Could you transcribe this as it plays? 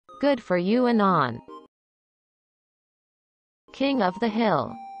Good for you, Anon. King of the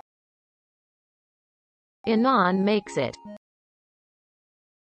hill. Anon makes it.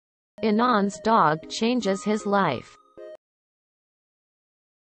 Anon's dog changes his life.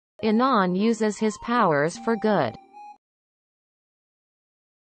 Anon uses his powers for good.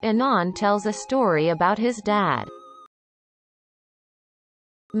 Anon tells a story about his dad.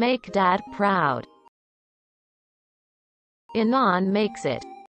 Make dad proud. Anon makes it.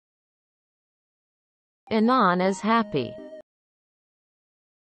 Anon is happy.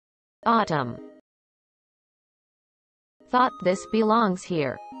 Autumn. Thought this belongs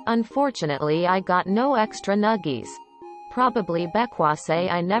here. Unfortunately I got no extra nuggies. Probably because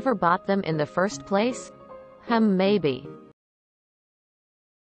I never bought them in the first place? Maybe.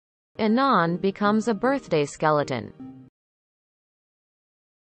 Anon becomes a birthday skeleton.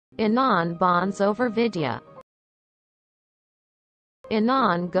 Anon bonds over Vidya.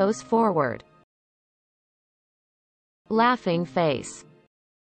 Anon goes forward. Laughing face.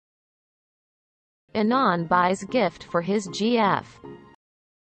 Anon buys gift for his GF.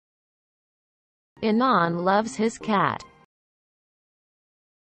 Anon loves his cat.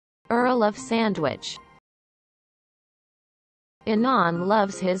 Earl of Sandwich. Anon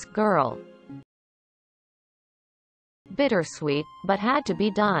loves his girl. Bittersweet, but had to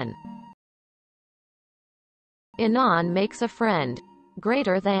be done. Anon makes a friend.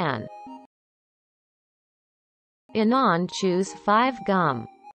 Greater than. Anon chews 5 gum.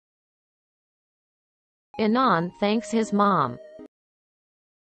 Anon thanks his mom.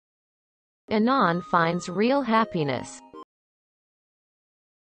 Anon finds real happiness.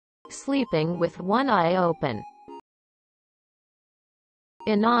 Sleeping with one eye open.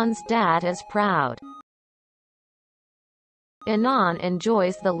 Anon's dad is proud. Anon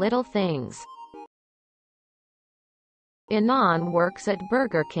enjoys the little things. Anon works at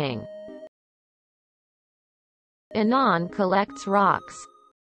Burger King. Anon collects rocks.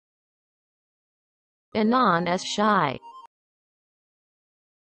 Anon is shy.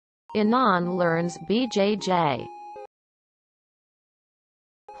 Anon learns BJJ.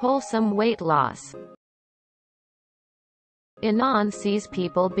 Wholesome weight loss. Anon sees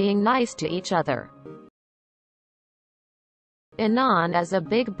people being nice to each other. Anon is a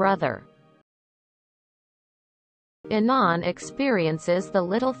big brother. Anon experiences the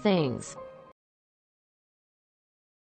little things.